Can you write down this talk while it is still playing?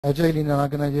Agile in an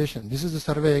organization. This is the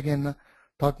survey again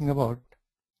talking about.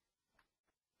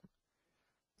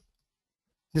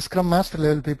 The Scrum Master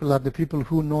level people are the people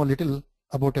who know little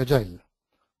about Agile,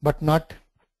 but not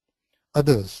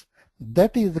others.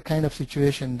 That is the kind of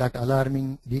situation that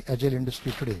alarming the Agile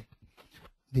industry today.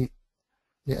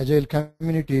 The Agile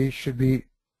community should be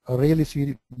really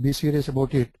serious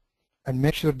about it and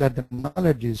make sure that the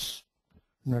knowledge is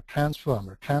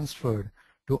transferred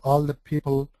to all the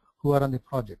people who are on the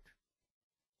project.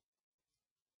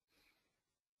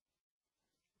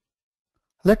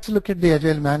 Let's look at the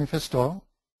Agile manifesto.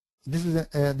 This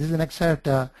is an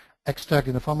extract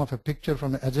in the form of a picture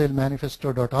from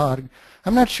agilemanifesto.org.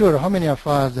 I'm not sure how many of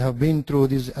us have been through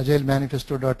this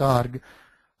agilemanifesto.org.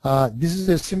 This is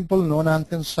a simple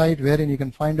no-nonsense site wherein you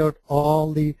can find out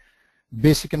all the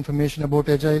basic information about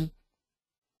Agile.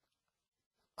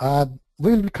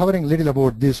 We will be covering a little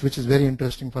about this, which is very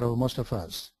interesting for most of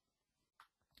us.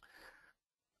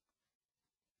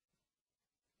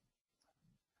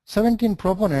 "17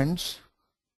 proponents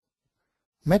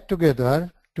met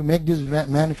together to make this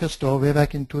manifesto way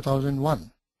back in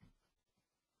 2001.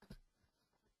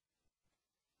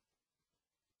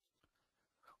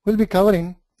 We'll be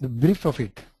covering the brief of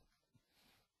it.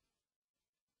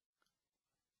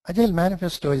 Agile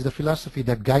Manifesto is the philosophy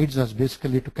that guides us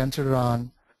basically to consider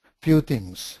on few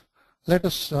things. Let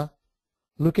us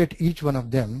look at each one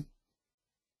of them.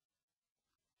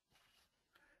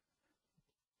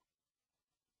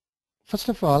 First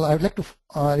of all, I would like to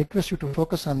request you to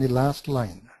focus on the last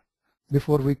line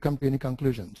before we come to any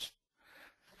conclusions.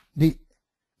 The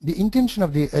intention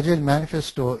of the Agile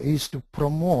Manifesto is to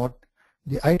promote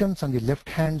the items on the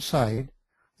left-hand side,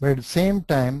 but at the same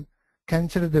time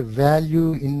consider the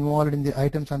value involved in the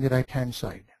items on the right-hand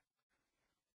side.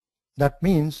 That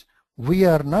means we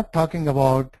are not talking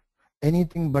about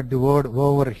anything but the word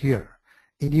over here.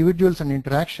 Individuals and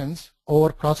interactions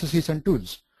over processes and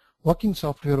tools. Working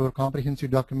software over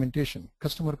comprehensive documentation.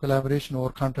 Customer collaboration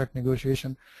over contract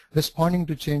negotiation. Responding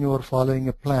to change over following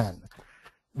a plan.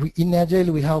 In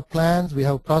Agile, we have plans, we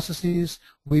have processes,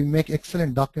 we make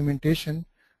excellent documentation.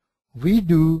 We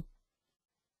do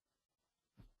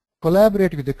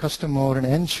collaborate with the customer and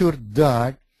ensure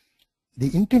that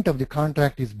the intent of the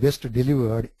contract is best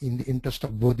delivered in the interest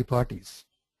of both the parties.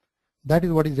 That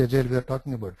is what is Agile we are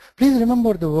talking about. Please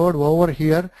remember the word over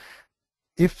here.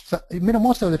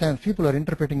 Most of the time people are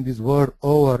interpreting this word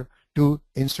over to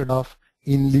instead of,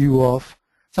 in lieu of,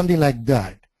 something like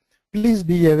that. Please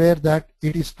be aware that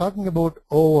it is talking about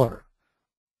over.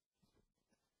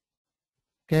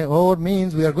 Okay, over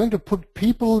means we are going to put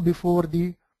people before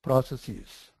the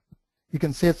processes. You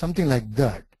can say something like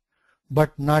that,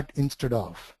 but not instead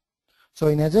of. So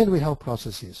in Agile we have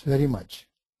processes very much.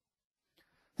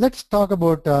 Let's talk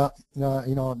about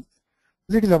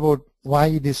little about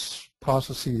why this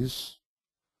processes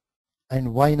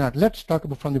and why not. Let's talk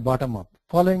about from the bottom up.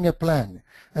 Following a plan.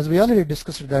 As we already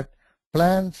discussed that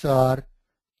plans are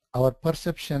our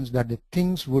perceptions that the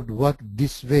things would work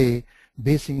this way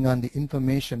basing on the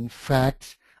information,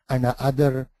 facts, and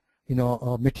other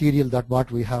material that what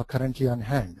we have currently on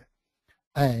hand.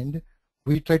 And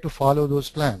we try to follow those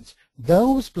plans.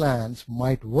 Those plans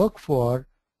might work for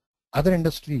other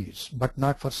industries, but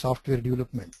not for software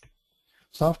development.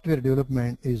 Software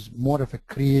development is more of a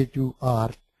creative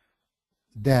art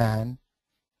than,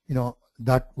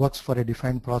 that works for a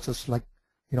defined process like,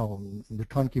 the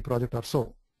turnkey project or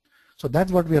so. So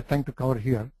that's what we are trying to cover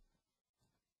here.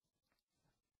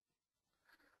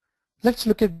 Let's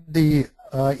look at the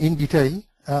in detail.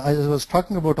 As I was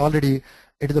talking about already,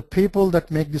 it is the people that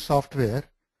make the software.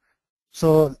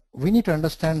 So we need to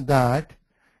understand that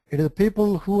it is the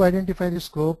people who identify the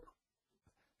scope.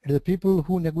 It is the people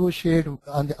who negotiate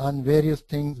on various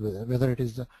things, whether it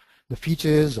is the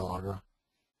features or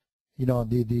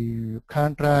the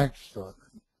contracts or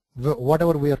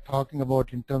whatever we are talking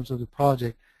about in terms of the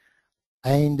project.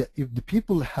 And if the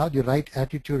people have the right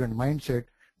attitude and mindset,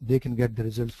 they can get the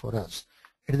results for us.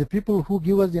 It is the people who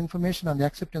give us the information on the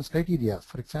acceptance criteria,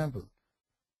 for example.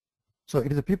 So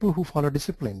it is the people who follow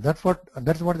discipline. That's what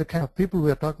the kind of people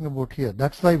we are talking about here.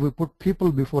 That's why we put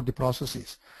people before the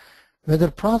processes.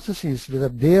 Whether processes, whether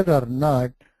there or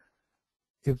not,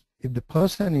 if the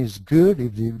person is good,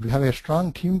 if they have a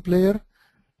strong team player,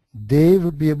 they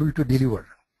would be able to deliver.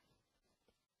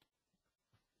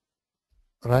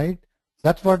 Right?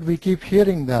 That's what we keep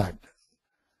hearing, that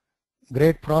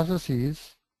great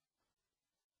processes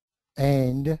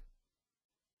and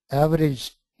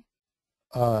average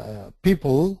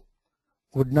people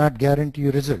would not guarantee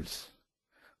you results.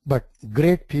 But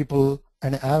great people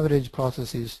and average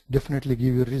processes definitely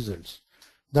give you results.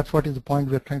 That's what is the point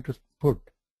we are trying to put.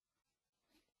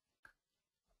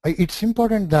 It's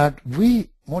important that we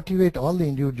motivate all the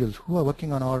individuals who are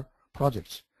working on our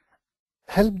projects,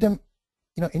 help them,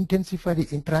 intensify the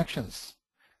interactions,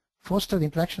 foster the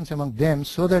interactions among them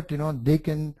so that, they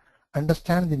can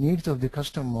understand the needs of the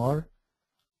customer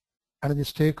and the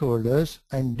stakeholders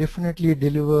and definitely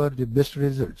deliver the best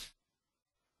results.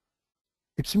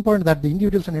 It's important that the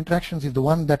individuals and interactions is the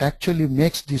one that actually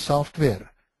makes the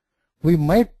software. We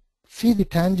might see the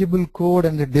tangible code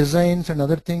and the designs and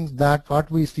other things that what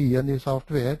we see in the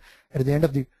software at the end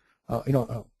of the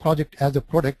project as a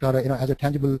product or as a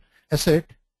tangible asset,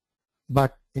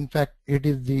 but in fact it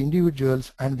is the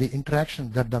individuals and the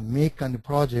interactions that they make on the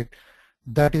project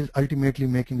that is ultimately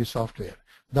making the software.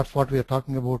 That's what we are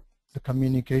talking about, the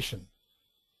communication.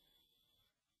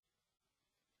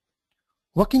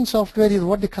 Working software is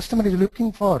what the customer is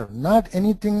looking for, not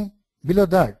anything below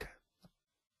that.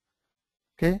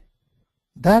 Okay,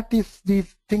 that is the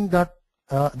thing that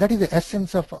that is the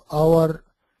essence of our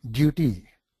duty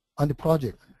on the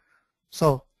project.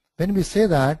 So when we say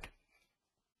that,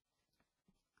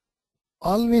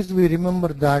 always we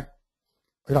remember that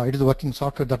it is working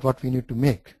software that what we need to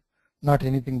make, not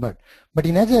anything but. But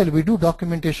in Agile we do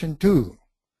documentation too.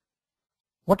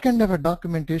 What kind of a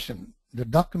documentation? The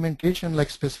documentation like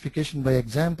specification by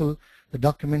example, the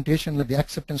documentation like the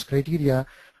acceptance criteria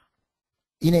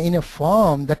in a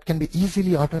form that can be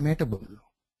easily automatable.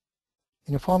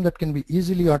 In a form that can be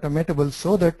easily automatable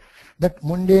so that that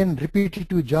mundane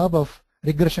repetitive job of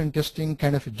regression testing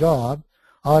kind of a job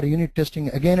or unit testing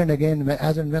again and again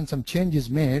as and when some change is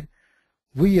made,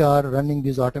 we are running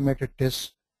these automated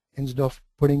tests instead of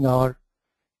putting our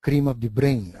cream of the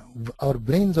brain. Our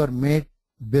brains are made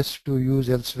best to use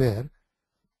elsewhere,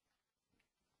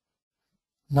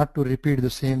 not to repeat the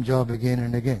same job again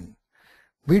and again.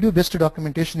 We do best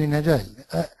documentation in Agile.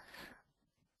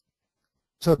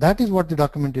 So that is what the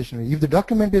documentation is. If the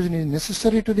documentation is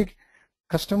necessary to the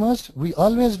customers, we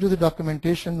always do the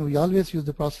documentation, we always use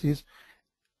the processes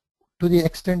to the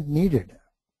extent needed.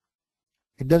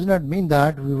 It does not mean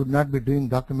that we would not be doing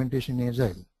documentation in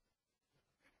Agile.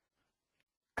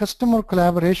 Customer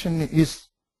collaboration is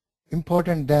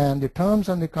important than the terms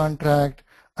on the contract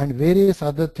and various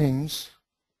other things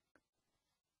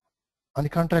on the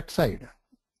contract side.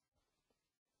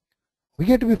 We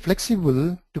get to be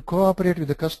flexible to cooperate with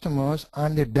the customers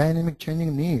and their dynamic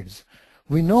changing needs.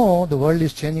 We know the world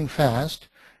is changing fast.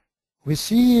 We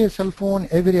see a cell phone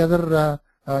every other,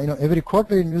 every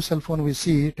quarter a new cell phone we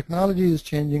see. Technology is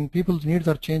changing, people's needs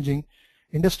are changing,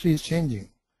 industry is changing.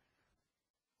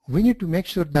 We need to make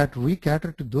sure that we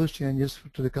cater to those changes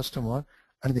to the customer,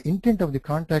 and the intent of the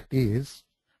contract is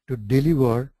to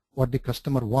deliver what the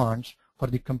customer wants for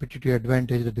the competitive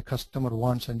advantage that the customer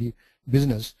wants and the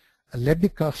business. Let the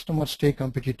customer stay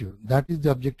competitive. That is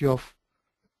the objective of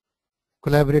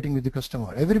collaborating with the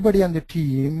customer. Everybody on the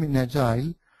team in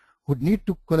Agile would need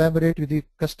to collaborate with the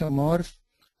customers,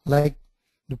 like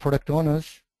the product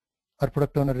owners or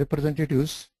product owner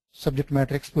representatives, subject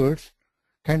matter experts,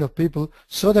 kind of people,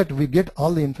 so that we get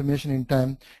all the information in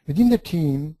time. Within the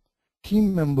team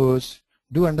members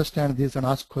do understand this and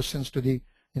ask questions to the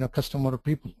customer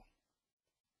people.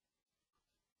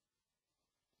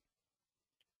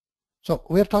 So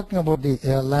we are talking about the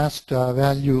last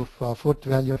value, fourth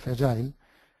value of Agile.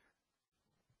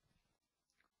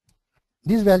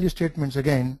 These value statements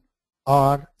again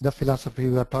are the philosophy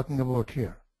we are talking about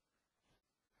here.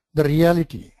 The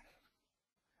reality.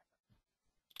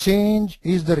 Change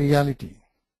is the reality.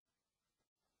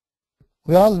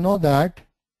 We all know that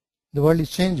the world is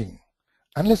changing.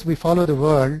 Unless we follow the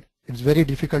world, it's very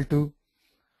difficult to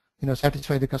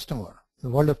satisfy the customer. The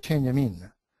world of change, I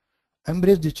mean.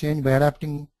 Embrace the change by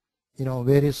adapting,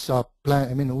 various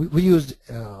we use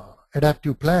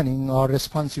adaptive planning or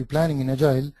responsive planning in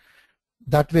Agile.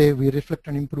 That way we reflect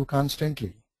and improve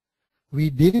constantly. We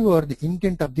deliver the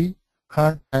intent of the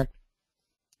contract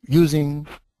using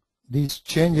these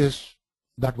changes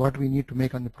that what we need to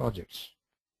make on the projects.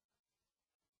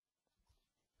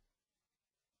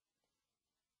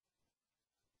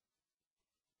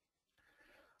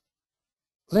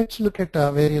 Let's look at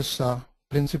various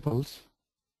principles.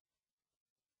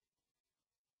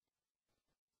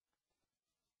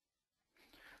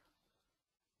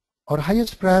 Our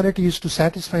highest priority is to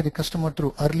satisfy the customer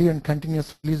through early and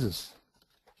continuous releases.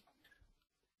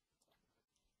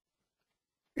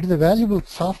 It is a valuable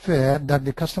software that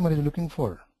the customer is looking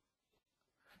for.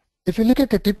 If you look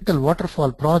at a typical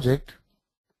waterfall project,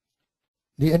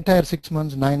 the entire 6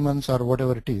 months, 9 months, or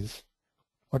whatever it is,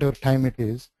 whatever time it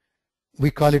is,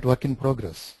 we call it work in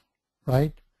progress,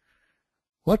 right?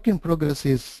 Work in progress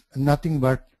is nothing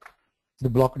but the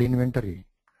blocked inventory.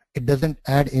 It doesn't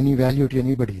add any value to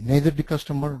anybody, neither the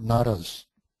customer nor us.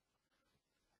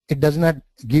 It does not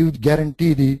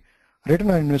guarantee the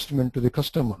return on investment to the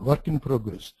customer. Work in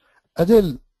progress.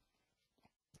 Agile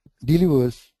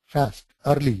delivers fast,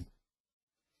 early,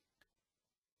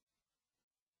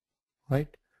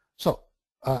 right? So,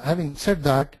 having said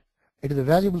that, it is a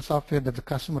valuable software that the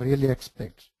customer really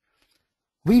expects.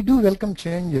 We do welcome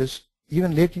changes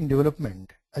even late in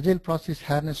development. Agile process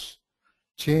harness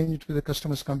change to the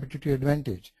customer's competitive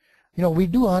advantage. We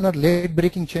do honor late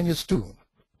breaking changes too,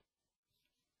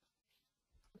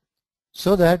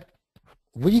 so that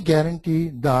we guarantee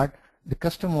that the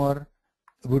customer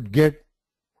would get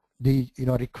the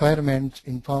requirements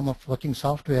in form of working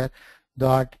software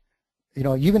that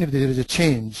even if there is a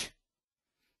change,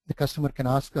 the customer can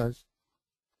ask us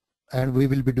and we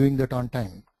will be doing that on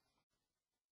time.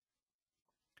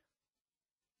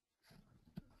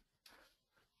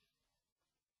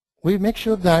 We make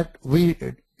sure that we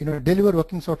deliver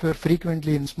working software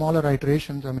frequently in smaller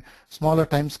iterations, smaller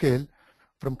time scale,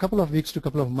 from couple of weeks to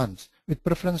couple of months, with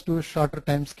preference to a shorter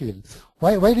time scale.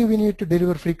 Why do we need to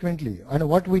deliver frequently? And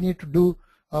what we need to do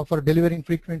for delivering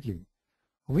frequently?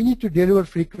 We need to deliver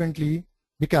frequently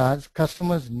because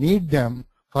customers need them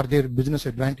for their business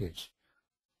advantage.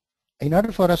 In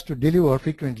order for us to deliver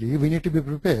frequently, we need to be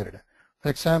prepared. For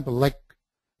example, like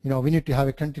we need to have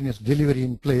a continuous delivery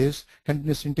in place,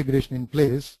 continuous integration in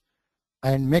place,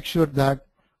 and make sure that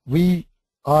we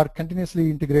are continuously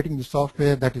integrating the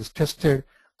software that is tested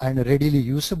and readily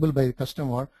usable by the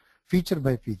customer, feature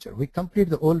by feature. We complete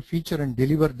the whole feature and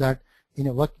deliver that in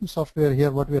a working software.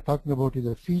 Here what we are talking about is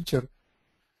a feature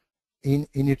in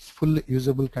its full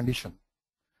usable condition.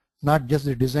 Not just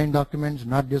the design documents,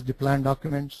 not just the plan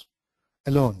documents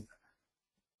alone.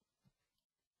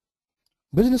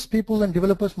 Business people and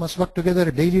developers must work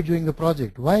together daily during the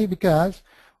project. Why? Because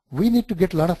we need to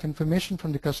get a lot of information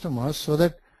from the customers so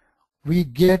that we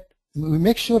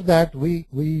make sure that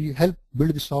we help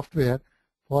build the software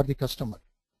for the customer.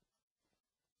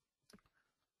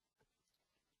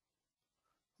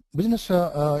 Business,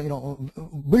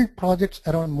 build projects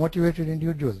around motivated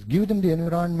individuals. Give them the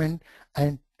environment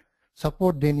and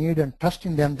support they need and trust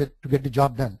in them to get the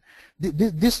job done.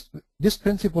 This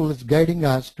principle is guiding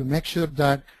us to make sure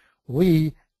that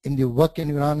we, in the work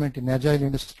environment in agile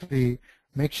industry,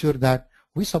 make sure that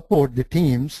we support the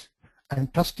teams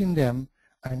and trust in them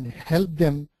and help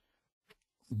them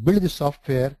build the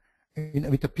software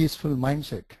with a peaceful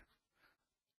mindset.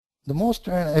 The most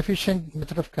efficient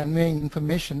method of conveying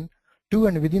information to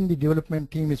and within the development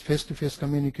team is face-to-face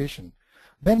communication.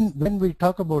 When we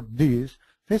talk about this,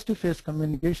 face-to-face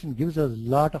communication gives us a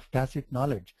lot of tacit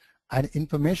knowledge, and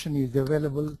information is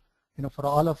available for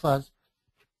all of us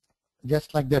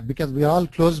just like that, because we are all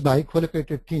close by,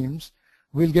 co-located teams.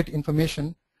 We'll get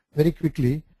information very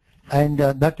quickly, and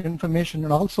that information,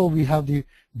 and also we have the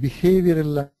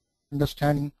behavioral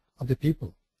understanding of the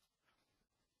people.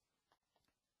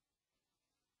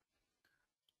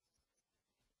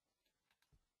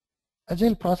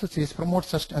 Agile processes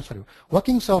promote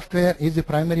working software is the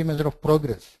primary measure of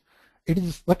progress. It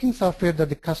is working software that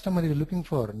the customer is looking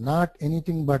for, not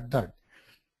anything but that.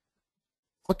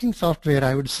 Working software,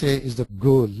 I would say, is the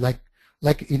goal. Like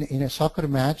in a soccer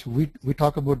match, we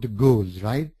talk about the goals,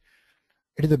 right?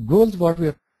 It is the goals what we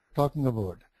are talking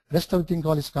about. Rest of the thing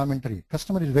called is commentary.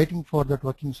 Customer is waiting for that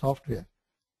working software.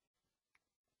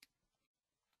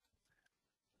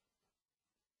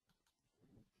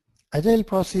 Agile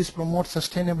process promotes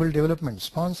sustainable development,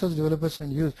 sponsors developers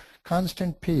and use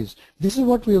constant pace. This is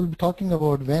what we will be talking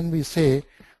about when we say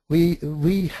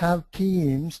we have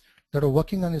teams that are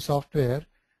working on the software.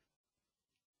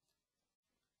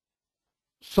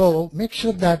 So make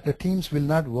sure that the teams will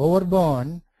not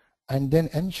overburn, and then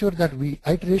ensure that we,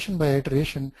 iteration by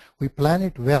iteration, we plan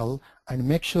it well and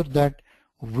make sure that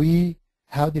we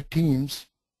have the teams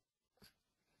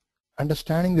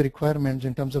understanding the requirements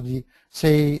in terms of the,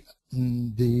 say,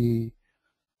 the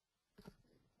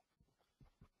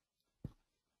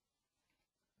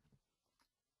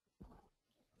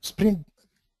sprint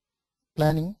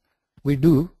planning we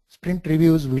do, sprint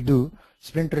reviews we do,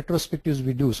 sprint retrospectives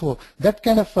we do. So that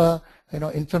kind of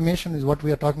information is what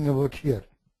we are talking about here.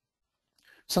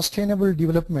 Sustainable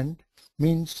development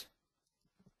means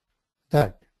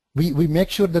that we make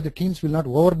sure that the teams will not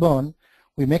overburn.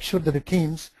 We make sure that the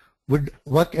teams would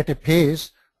work at a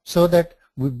pace so that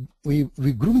we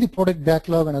groom the product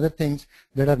backlog and other things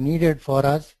that are needed for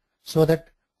us, so that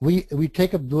we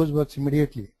take up those works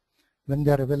immediately when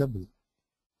they are available.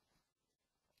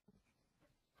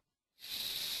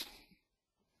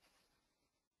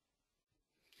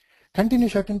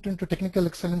 Continuous attention to technical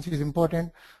excellence is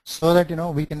important so that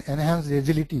we can enhance the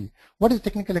agility. What is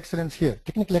technical excellence here?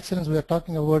 Technical excellence, we are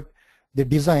talking about the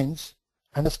designs,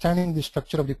 understanding the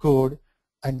structure of the code,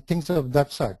 and things of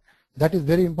that sort. That is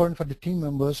very important for the team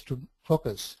members to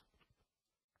focus.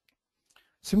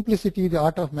 Simplicity, the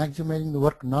art of maximizing the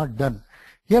work not done.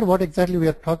 Here what exactly we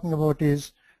are talking about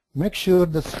is make sure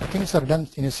the things are done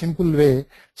in a simple way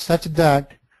such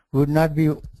that we would not be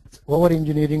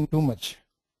over-engineering too much.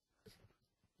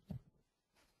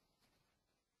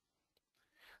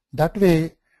 That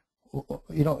way,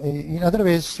 in other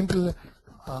ways, simple.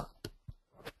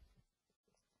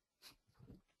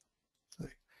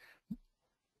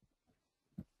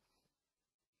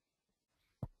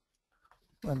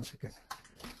 One second.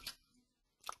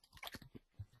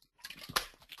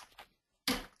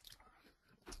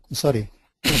 Sorry.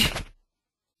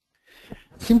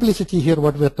 Simplicity here,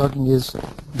 what we are talking is,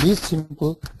 be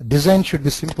simple, design should be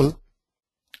simple,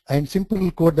 and simple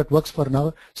code that works for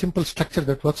now, simple structure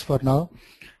that works for now,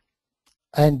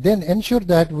 and then ensure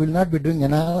that we will not be doing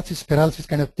analysis paralysis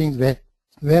kind of things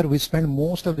where we spend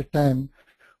most of the time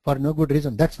for no good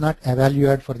reason. That's not a value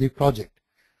add for the project.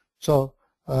 So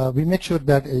we make sure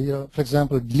that, for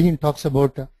example, Lean talks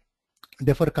about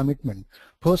defer commitment,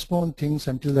 postpone things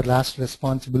until the last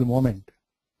responsible moment.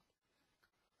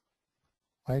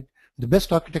 Right? The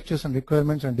best architectures and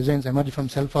requirements and designs emerge from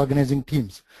self-organizing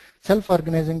teams.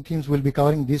 Self-organizing teams will be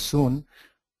covering this soon.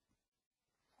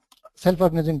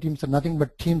 Self-organizing teams are nothing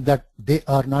but teams that they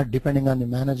are not depending on the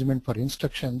management for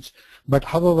instructions, but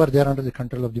however they are under the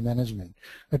control of the management.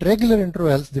 At regular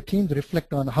intervals, the teams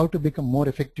reflect on how to become more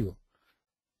effective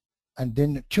and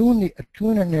then tune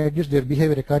and adjust their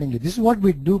behavior accordingly. This is what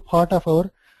we do part of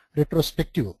our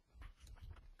retrospective.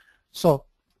 So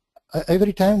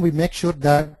every time we make sure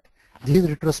that these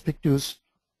retrospectives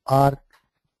are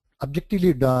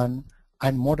objectively done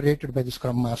and moderated by the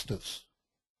Scrum Masters.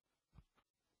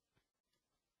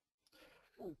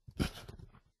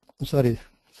 Sorry,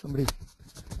 somebody.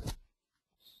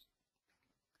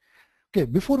 Okay,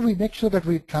 before we make sure that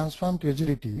we transform to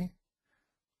agility,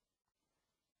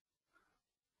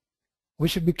 we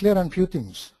should be clear on few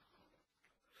things.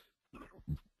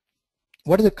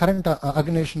 What is the current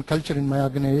organization culture in my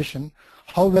organization?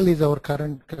 How well is our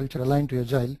current culture aligned to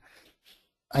Agile?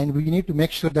 And we need to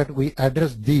make sure that we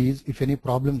address these if any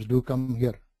problems do come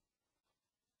here.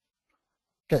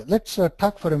 Okay, let's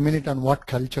talk for a minute on what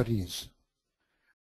culture is.